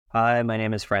Hi, my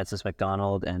name is Francis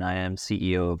McDonald, and I am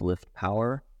CEO of Lift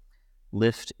Power.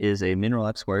 Lift is a mineral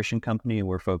exploration company.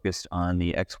 We're focused on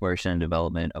the exploration and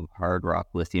development of hard rock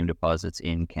lithium deposits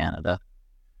in Canada.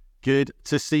 Good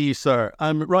to see you, sir.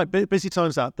 Right, busy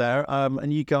times out there,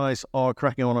 and you guys are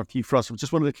cracking on a few fronts. I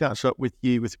just wanted to catch up with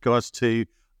you with regards to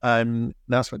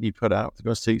announcement you put out with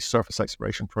regards to surface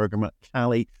exploration program at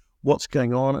Cali. What's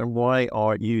going on, and why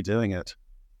are you doing it?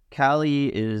 Cali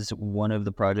is one of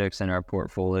the projects in our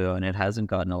portfolio, and it hasn't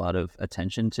gotten a lot of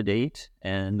attention to date.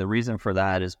 And the reason for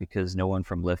that is because no one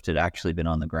from Lift had actually been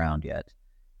on the ground yet.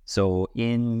 So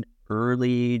in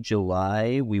early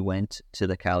July, we went to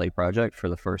the Cali project for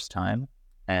the first time.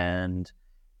 And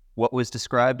what was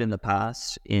described in the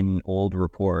past in old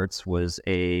reports was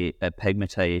a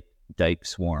pegmatite dike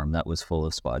swarm that was full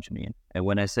of spodumene. And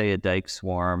when I say a dike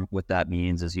swarm, what that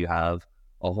means is you have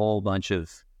a whole bunch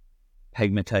of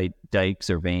pegmatite dikes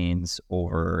or veins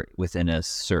over within a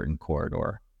certain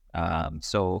corridor.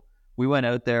 So we went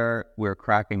out there, we're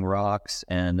cracking rocks,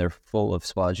 and they're full of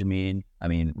spodumene. I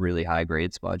mean, really high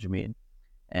grade spodumene.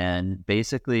 And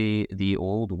basically, the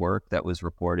old work that was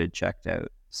reported checked out.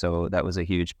 So that was a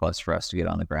huge plus for us to get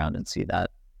on the ground and see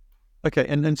that. Okay,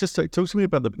 and just talk to me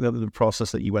about the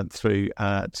process that you went through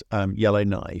at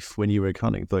Yellowknife when you were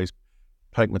cutting those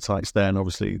pegmatites there, and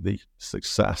obviously the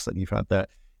success that you've had there.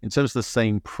 In terms of the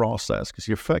same process, because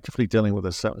you're effectively dealing with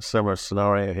a similar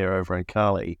scenario here over in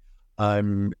Cali.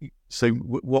 So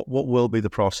what will be the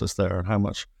process there, and how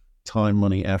much time,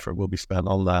 money, effort will be spent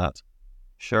on that?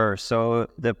 Sure. So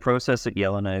the process at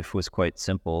Yellowknife was quite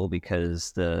simple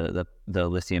because the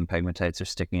lithium pegmatites are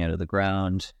sticking out of the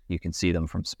ground. You can see them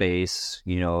from space.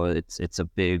 You know, it's a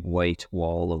big white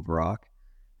wall of rock,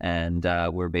 and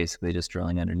we're basically just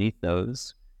drilling underneath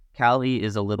those. Cali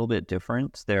is a little bit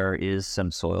different. There is some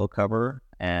soil cover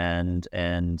and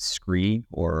scree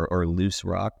or loose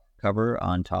rock cover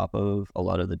on top of a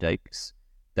lot of the dikes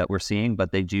that we're seeing,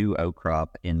 but they do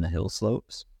outcrop in the hill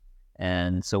slopes.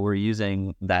 And so we're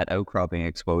using that outcropping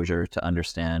exposure to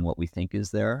understand what we think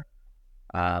is there.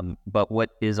 But what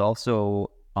is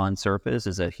also on surface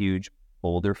is a huge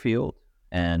boulder field.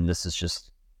 And this is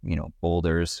just,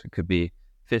 boulders. It could be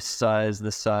fist size,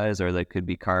 this size, or they could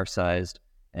be car sized.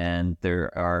 And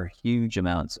there are huge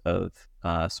amounts of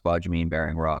spodumene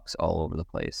bearing rocks all over the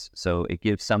place. So it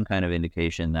gives some kind of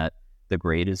indication that the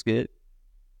grade is good.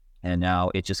 And now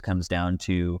it just comes down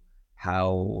to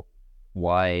how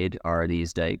wide are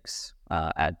these dikes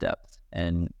at depth.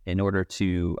 And in order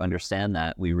to understand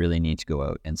that, we really need to go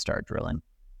out and start drilling.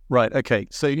 Right. Okay.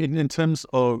 So in terms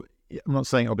of, I'm not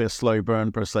saying it'll be a slow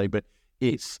burn per se, but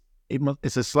it's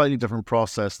a slightly different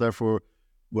process. Therefore,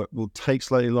 what will take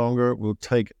slightly longer, will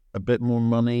take a bit more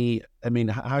money. I mean,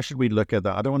 how should we look at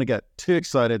that? I don't want to get too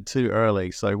excited too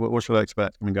early. So what should I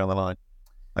expect coming down the line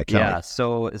at Cali? Yeah.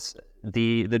 So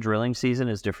the drilling season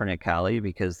is different at Cali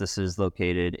because this is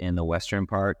located in the western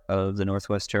part of the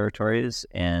Northwest Territories,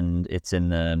 and it's in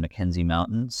the Mackenzie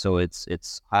Mountains. So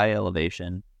it's high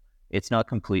elevation. It's not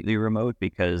completely remote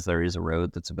because there is a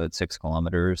road that's about 6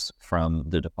 kilometers from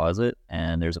the deposit,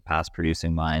 and there's a past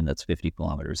producing mine that's 50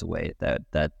 kilometers away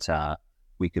that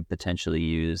we could potentially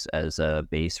use as a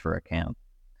base for a camp.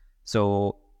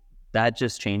 So that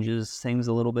just changes things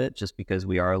a little bit just because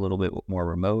we are a little bit more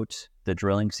remote. The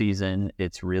drilling season,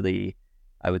 it's really,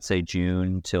 I would say,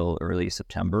 June till early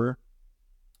September,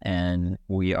 and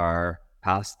we are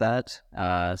past that.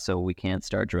 So we can't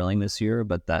start drilling this year,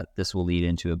 but this will lead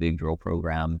into a big drill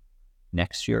program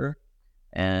next year.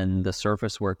 And the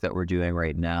surface work that we're doing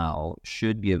right now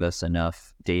should give us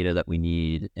enough data that we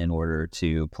need in order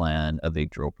to plan a big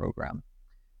drill program.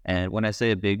 And when I say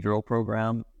a big drill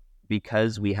program,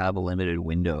 because we have a limited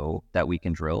window that we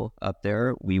can drill up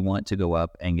there, we want to go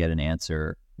up and get an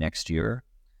answer next year,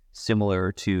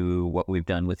 similar to what we've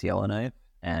done with Yellowknife.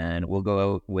 And we'll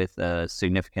go out with a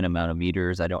significant amount of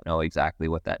meters. I don't know exactly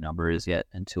what that number is yet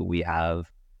until we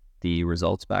have the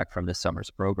results back from this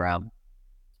summer's program.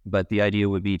 But the idea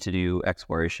would be to do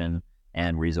exploration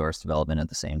and resource development at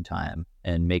the same time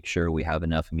and make sure we have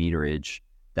enough meterage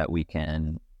that we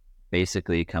can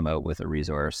basically come out with a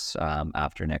resource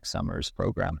after next summer's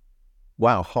program.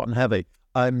 Wow, hot and heavy.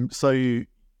 So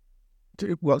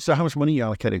how much money are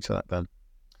you allocating to that then?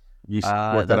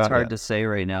 That's hard to say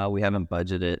right now. We haven't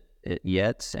budgeted it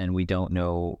yet, and we don't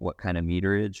know what kind of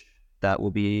meterage that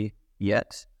will be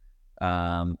yet.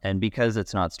 And because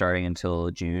it's not starting until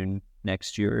June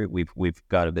next year, we've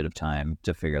got a bit of time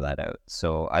to figure that out.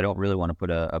 So I don't really want to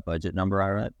put a budget number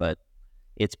on it, but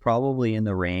it's probably in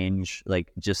the range,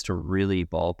 like just to really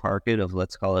ballpark it, of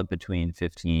let's call it between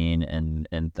 15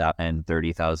 and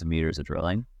 30,000 meters of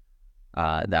drilling.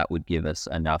 that would give us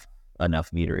enough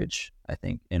meterage, I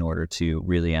think, in order to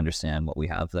really understand what we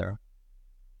have there.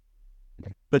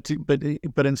 But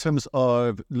in terms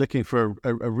of looking for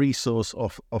a resource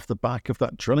off the back of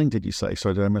that drilling, did you say?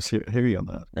 Sorry, did I mishear you on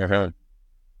that? Uh-huh.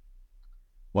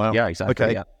 Wow. Yeah, exactly.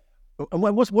 Okay. Yeah. And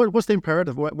what's the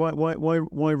imperative?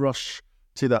 Why rush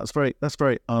to that? That's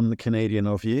very un-Canadian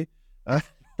of you.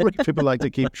 People like to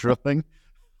keep drilling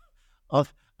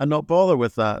and not bother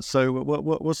with that. So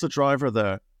what's the driver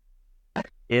there?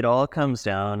 It all comes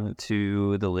down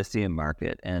to the lithium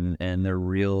market and the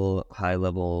real high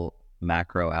level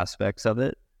macro aspects of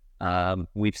it.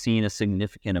 We've seen a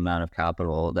significant amount of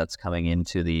capital that's coming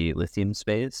into the lithium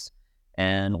space,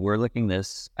 and we're looking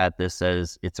at this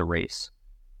as it's a race.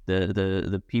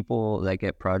 The people that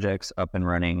get projects up and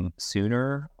running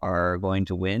sooner are going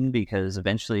to win, because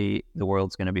eventually the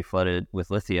world's going to be flooded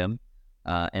with lithium.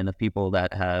 And the people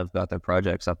that have got their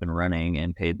projects up and running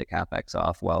and paid the capex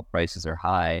off while prices are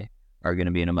high are going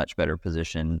to be in a much better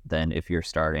position than if you're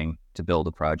starting to build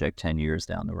a project 10 years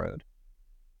down the road.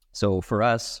 So for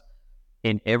us,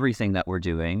 in everything that we're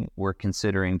doing, we're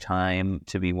considering time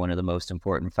to be one of the most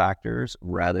important factors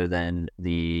rather than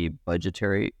the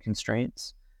budgetary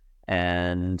constraints.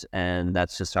 And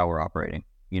that's just how we're operating.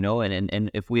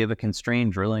 And if we have a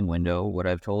constrained drilling window, what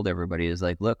I've told everybody is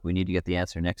like, look, we need to get the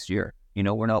answer next year.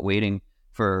 We're not waiting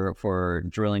for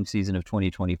drilling season of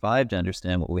 2025 to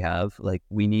understand what we have. Like,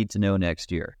 we need to know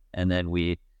next year. And then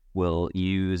we will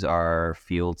use our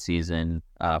field season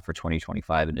for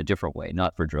 2025 in a different way,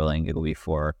 not for drilling. It'll be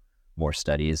for more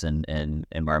studies and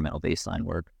environmental baseline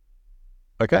work.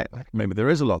 Okay, maybe there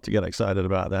is a lot to get excited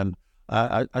about then.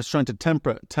 I was trying to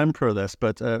temper this,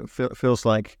 but feels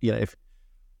like, if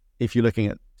you're looking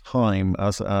at time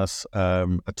as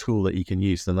a tool that you can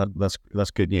use, then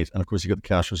that's good news. And of course, you've got the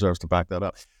cash reserves to back that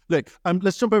up. Look,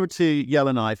 let's jump over to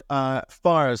Yellowknife.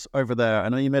 Fires over there. I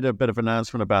know you made a bit of an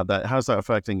announcement about that. How's that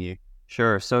affecting you?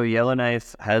 Sure. So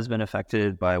Yellowknife has been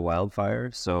affected by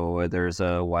wildfire. So there's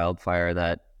a wildfire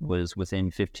that was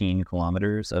within 15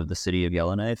 kilometers of the city of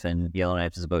Yellowknife, and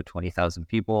Yellowknife is about 20,000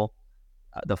 people.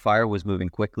 The fire was moving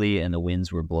quickly and the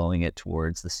winds were blowing it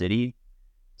towards the city.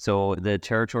 So the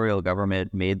territorial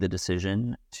government made the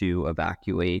decision to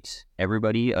evacuate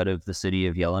everybody out of the city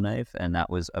of Yellowknife, and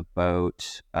that was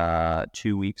about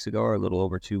 2 weeks ago, or a little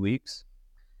over 2 weeks.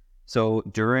 So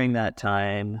during that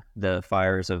time, the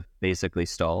fires have basically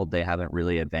stalled. They haven't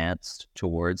really advanced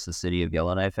towards the city of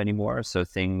Yellowknife anymore. So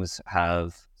things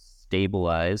have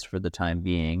stabilized for the time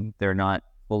being. They're not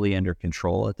fully under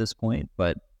control at this point,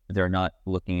 but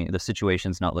the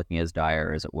situation's not looking as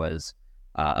dire as it was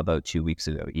about 2 weeks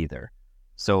ago either.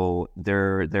 So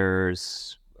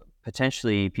there's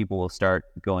potentially people will start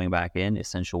going back in,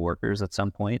 essential workers, at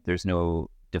some point. There's no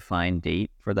defined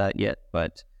date for that yet,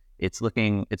 but it's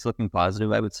looking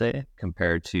positive, I would say,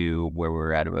 compared to where we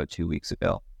were at about 2 weeks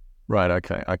ago. Right.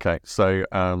 Okay. So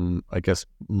I guess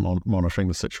monitoring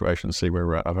the situation, see where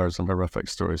we're at. I've heard some horrific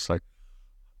stories, so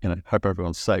hope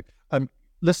everyone's safe.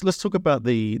 Let's talk about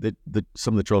the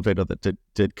some of the drill data that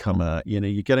did come out.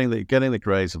 You're getting the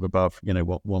grades of above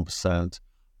 1%,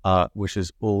 which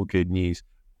is all good news.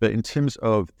 But in terms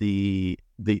of the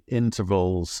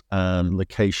intervals and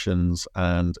locations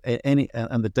and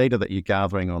the data that you're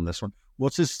gathering on this one,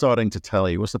 what's it starting to tell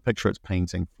you? What's the picture it's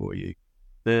painting for you?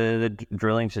 The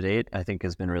drilling to date, I think,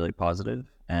 has been really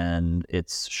positive, and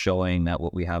it's showing that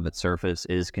what we have at surface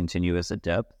is continuous at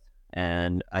depth.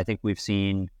 And I think we've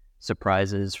seen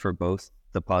surprises for both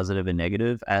the positive and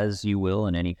negative, as you will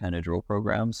in any kind of drill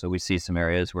program. So we see some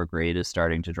areas where grade is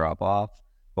starting to drop off,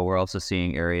 but we're also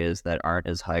seeing areas that aren't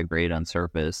as high grade on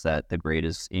surface that the grade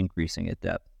is increasing at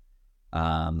depth.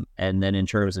 And then in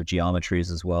terms of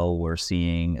geometries as well, we're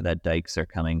seeing that dikes are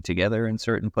coming together in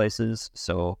certain places.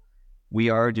 So we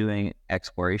are doing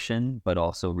exploration, but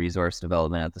also resource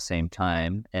development at the same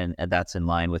time. And that's in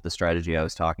line with the strategy I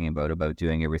was talking about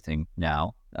doing everything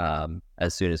now,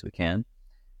 as soon as we can.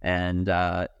 And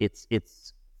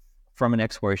it's from an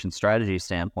exploration strategy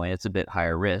standpoint, it's a bit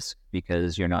higher risk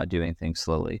because you're not doing things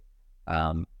slowly.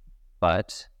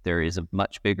 But there is a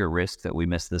much bigger risk that we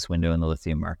miss this window in the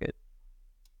lithium market.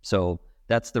 So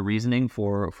that's the reasoning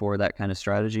for that kind of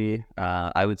strategy.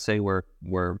 I would say we're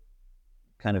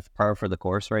kind of par for the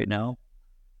course right now.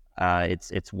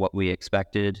 It's what we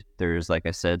expected. There's, like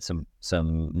I said,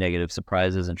 some negative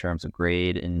surprises in terms of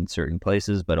grade in certain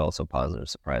places, but also positive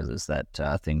surprises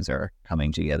that things are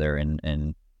coming together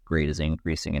and grade is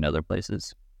increasing in other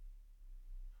places.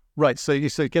 Right. So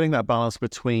getting that balance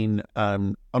between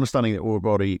understanding the ore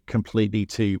body completely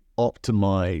to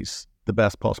optimize the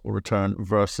best possible return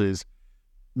versus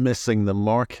missing the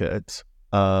market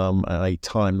and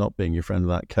time not being your friend in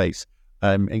that case.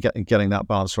 Getting that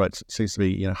balance right seems to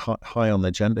be high on the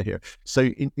agenda here. So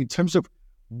in terms of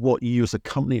what you as a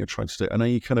company are trying to do, I know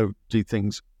you kind of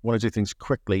want to do things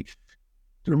quickly.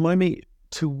 Remind me,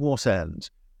 to what end?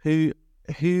 Who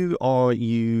are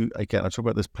you? Again, I talk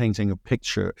about this painting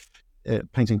pictures.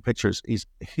 Is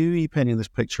who are you painting this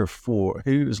picture for?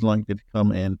 Who is likely to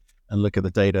come in and look at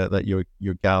the data that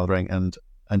you're gathering and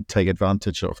take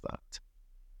advantage of that?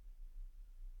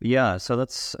 Yeah, so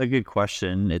that's a good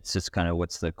question. It's just kind of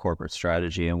what's the corporate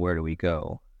strategy and where do we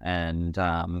go? And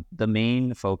the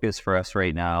main focus for us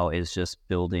right now is just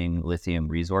building lithium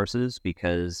resources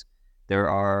because there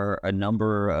are a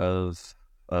number of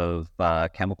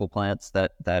chemical plants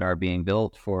that are being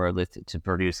built to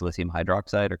produce lithium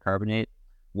hydroxide or carbonate.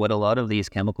 What a lot of these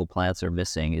chemical plants are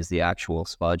missing is the actual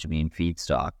spodumene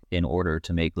feedstock in order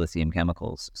to make lithium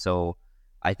chemicals. So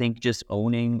I think just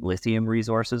owning lithium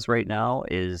resources right now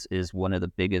is one of the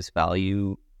biggest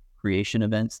value creation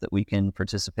events that we can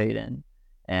participate in,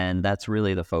 and that's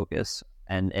really the focus.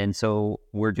 And so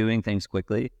we're doing things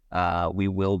quickly. We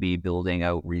will be building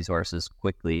out resources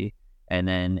quickly, and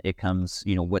then it comes,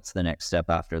 what's the next step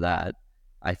after that?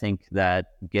 I think that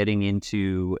getting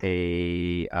into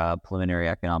a preliminary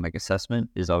economic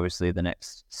assessment is obviously the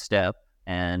next step,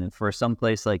 and for some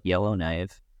place like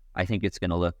Yellowknife, I think it's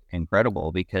going to look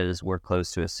incredible because we're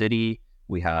close to a city.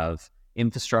 We have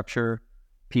infrastructure.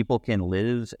 People can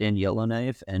live in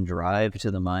Yellowknife and drive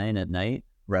to the mine at night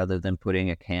rather than putting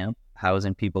a camp,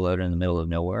 housing people out in the middle of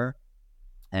nowhere.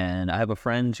 And I have a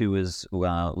friend who was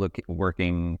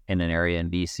working in an area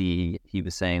in BC. He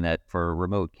was saying that for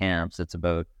remote camps, it's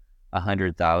about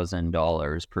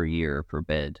 $100,000 per year per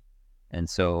bed. And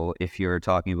so if you're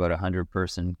talking about a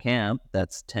 100-person camp,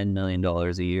 that's $10 million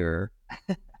a year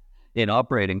in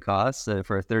operating costs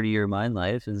for a 30-year mine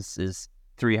life is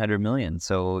 300 million.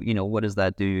 So, what does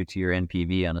that do to your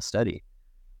NPV on a study?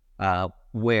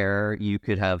 Where you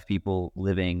could have people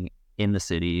living in the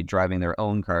city, driving their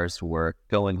own cars to work,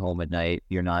 going home at night.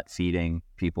 You're not feeding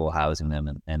people, housing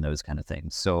them, and those kind of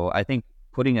things. So I think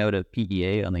putting out a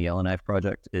PEA on the Yellowknife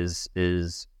project is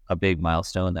a big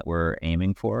milestone that we're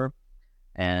aiming for.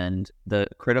 And the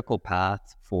critical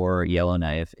path for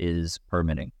Yellowknife is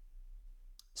permitting.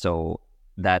 So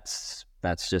that's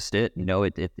just it.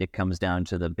 It comes down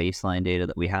to the baseline data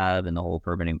that we have in the whole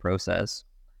permitting process.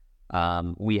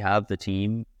 We have the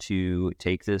team to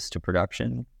take this to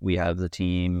production. We have the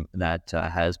team that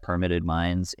has permitted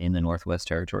mines in the Northwest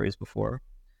Territories before.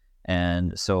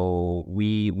 And so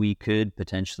we could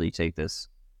potentially take this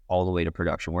all the way to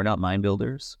production. We're not mine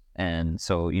builders. And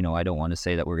so, I don't want to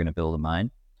say that we're going to build a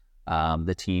mine.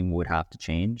 The team would have to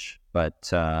change.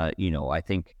 But, I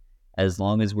think as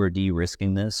long as we're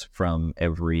de-risking this from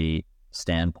every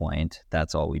standpoint,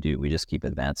 that's all we do. We just keep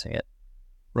advancing it.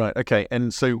 Right. Okay.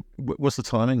 And so, what's the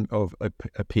timing of a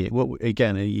PEA? What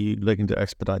again? Are you looking to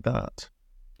expedite that?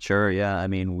 Sure. Yeah. I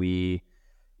mean,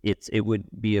 it would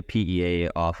be a PEA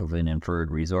off of an inferred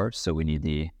resource, so we need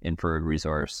the inferred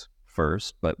resource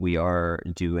first. But we've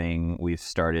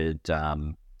started.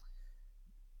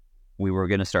 We were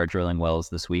going to start drilling wells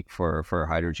this week for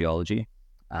hydrogeology.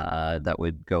 That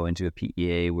would go into a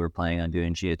PEA. We're planning on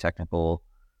doing geotechnical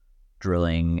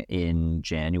drilling in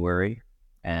January.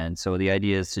 And so the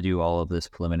idea is to do all of this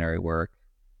preliminary work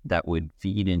that would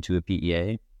feed into a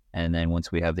PEA. And then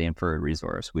once we have the inferred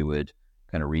resource, we would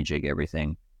kind of rejig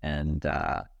everything. And,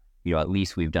 at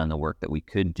least we've done the work that we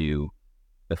could do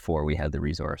before we had the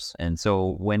resource. And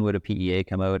so when would a PEA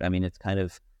come out? I mean, it's kind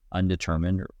of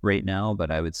undetermined right now, but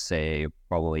I would say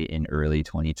probably in early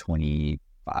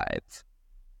 2025.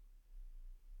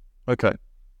 Okay.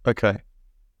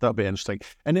 That'll be interesting.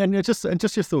 And just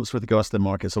your thoughts with regards to the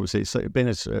markets. Obviously, it's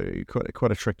been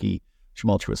quite a tricky,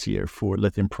 tumultuous year for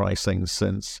lithium pricing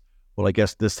since, well, I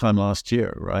guess this time last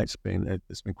year, right? It's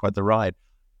been quite the ride.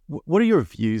 What are your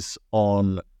views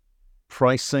on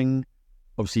pricing?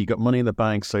 Obviously, you've got money in the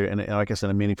bank, so I guess in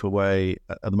a meaningful way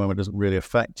at the moment it doesn't really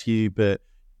affect you, but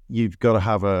you've got to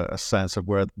have a sense of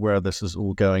where this is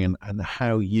all going and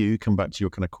how you come back to your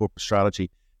kind of corporate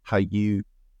strategy, how you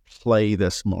play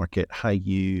this market, how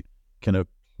you kind of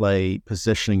play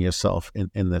positioning yourself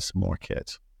in this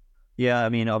market. Yeah, I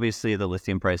mean, obviously the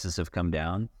lithium prices have come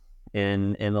down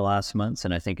in the last months,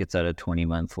 and I think it's at a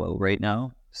 20-month low right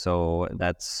now. So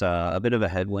that's a bit of a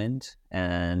headwind,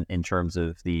 and in terms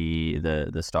of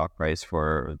the stock price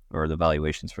or the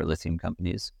valuations for lithium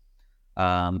companies,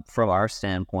 from our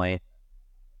standpoint,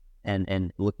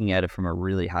 and looking at it from a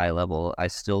really high level, I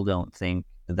still don't think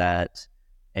that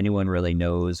anyone really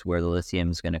knows where the lithium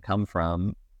is going to come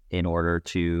from in order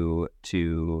to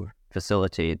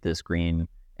facilitate this green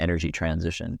energy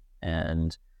transition.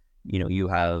 And you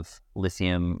have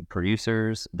lithium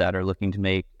producers that are looking to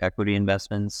make equity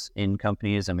investments in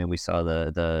companies. I mean, we saw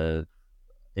the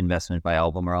investment by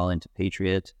Albemarle into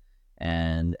Patriot,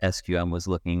 and SQM was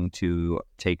looking to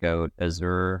take out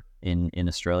Azure in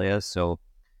Australia. So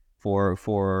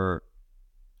for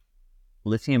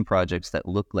lithium projects that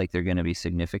look like they're going to be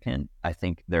significant, I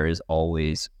think there is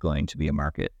always going to be a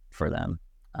market for them.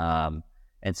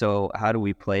 And so how do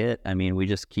we play it? I mean, we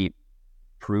just keep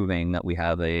proving that we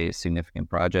have a significant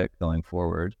project going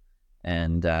forward.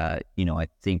 And, I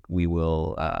think we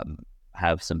will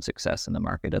have some success in the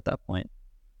market at that point.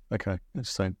 Okay,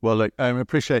 interesting. Well, look, I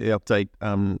appreciate the update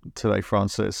today,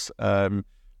 Francis.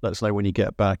 Let us know when you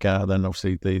get back out. Then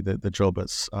obviously the job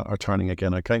are turning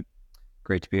again. Okay.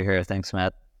 Great to be here. Thanks,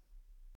 Matt.